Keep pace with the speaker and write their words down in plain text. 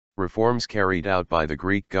Reforms carried out by the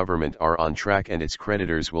Greek government are on track and its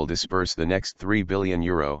creditors will disburse the next €3 billion,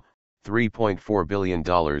 $3.4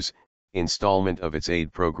 billion, installment of its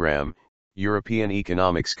aid program, European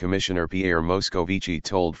Economics Commissioner Pierre Moscovici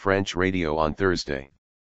told French radio on Thursday.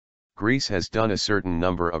 Greece has done a certain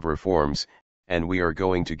number of reforms, and we are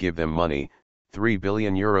going to give them money, €3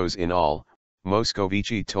 billion in all,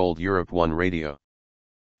 Moscovici told Europe 1 Radio.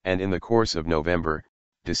 And in the course of November,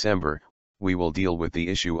 December, we will deal with the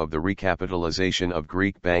issue of the recapitalization of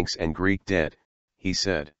Greek banks and Greek debt, he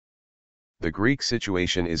said. The Greek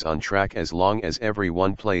situation is on track as long as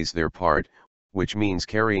everyone plays their part, which means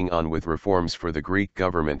carrying on with reforms for the Greek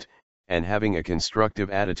government, and having a constructive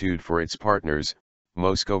attitude for its partners,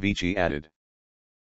 Moscovici added.